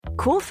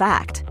Cool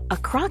fact, a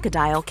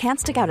crocodile can't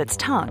stick out its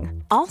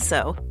tongue.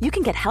 Also, you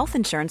can get health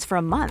insurance for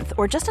a month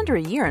or just under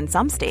a year in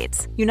some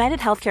states. United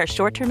Healthcare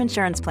short-term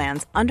insurance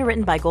plans,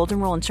 underwritten by Golden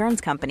Rule Insurance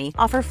Company,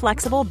 offer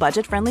flexible,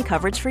 budget-friendly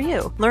coverage for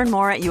you. Learn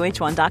more at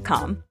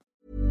uh1.com.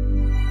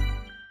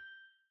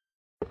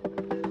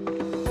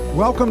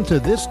 Welcome to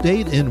This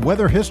Date in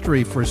Weather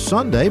History for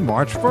Sunday,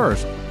 March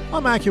 1st.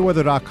 I'm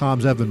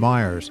AccuWeather.com's Evan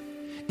Myers.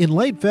 In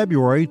late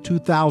February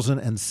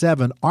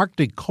 2007,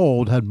 Arctic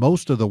cold had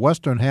most of the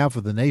western half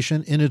of the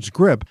nation in its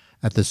grip.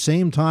 At the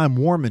same time,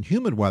 warm and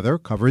humid weather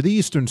covered the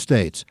eastern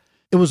states.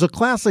 It was a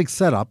classic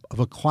setup of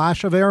a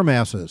clash of air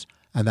masses,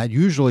 and that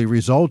usually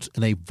results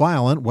in a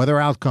violent weather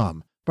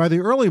outcome. By the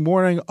early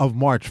morning of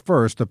March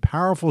 1st, a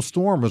powerful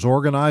storm was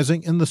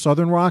organizing in the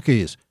southern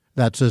Rockies.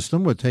 That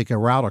system would take a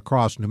route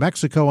across New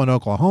Mexico and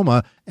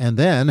Oklahoma and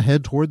then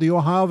head toward the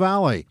Ohio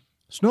Valley.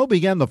 Snow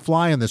began to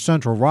fly in the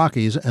central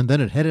Rockies, and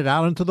then it headed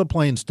out into the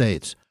Plain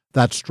States.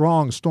 That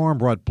strong storm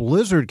brought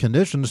blizzard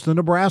conditions to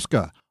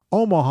Nebraska.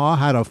 Omaha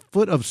had a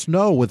foot of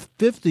snow with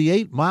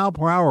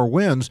 58-mile-per-hour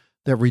winds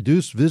that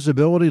reduced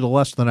visibility to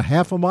less than a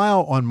half a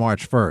mile on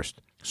March 1st.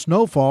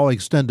 Snowfall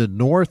extended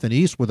north and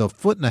east with a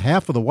foot and a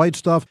half of the white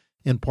stuff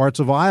in parts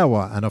of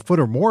Iowa and a foot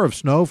or more of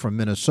snow from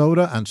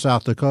Minnesota and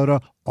South Dakota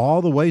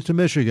all the way to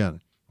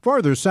Michigan.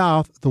 Farther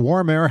south, the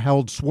warm air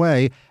held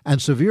sway,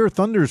 and severe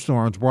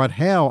thunderstorms brought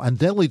hail and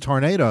deadly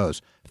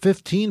tornadoes.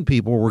 15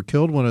 people were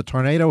killed when a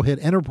tornado hit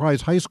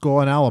Enterprise High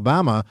School in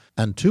Alabama,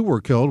 and 2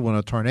 were killed when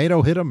a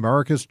tornado hit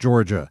Americus,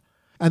 Georgia.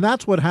 And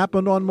that's what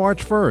happened on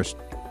March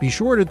 1st. Be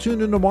sure to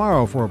tune in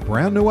tomorrow for a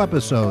brand new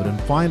episode and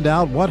find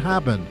out what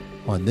happened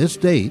on this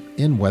date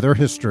in weather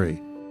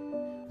history.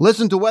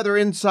 Listen to Weather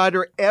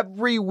Insider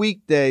every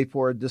weekday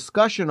for a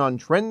discussion on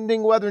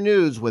trending weather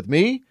news with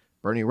me,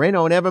 Bernie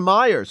Rayno, and Evan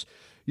Myers.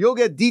 You'll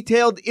get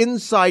detailed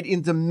insight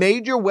into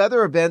major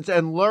weather events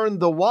and learn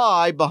the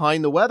why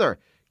behind the weather,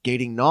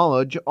 gaining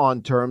knowledge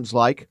on terms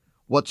like,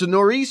 what's a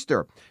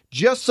nor'easter?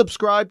 Just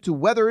subscribe to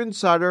Weather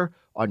Insider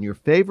on your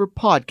favorite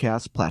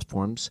podcast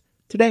platforms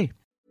today.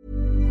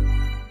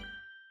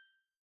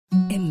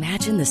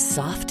 Imagine the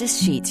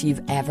softest sheets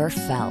you've ever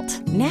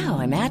felt. Now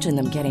imagine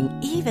them getting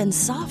even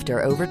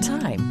softer over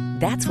time.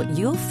 That's what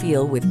you'll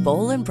feel with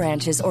Boll &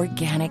 Branch's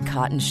organic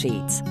cotton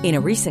sheets. In a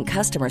recent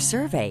customer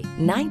survey,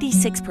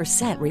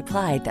 96%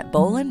 replied that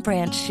Boll &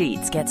 Branch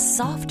sheets get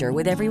softer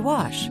with every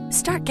wash.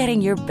 Start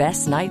getting your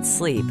best night's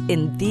sleep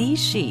in these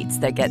sheets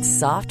that get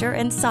softer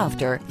and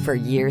softer for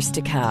years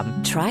to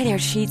come. Try their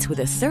sheets with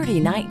a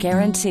 30-night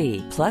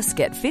guarantee. Plus,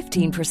 get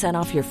 15%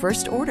 off your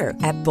first order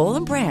at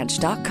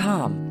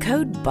bollandbranch.com.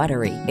 Code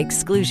BUTTERY.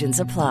 Exclusions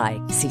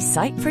apply. See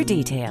site for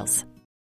details.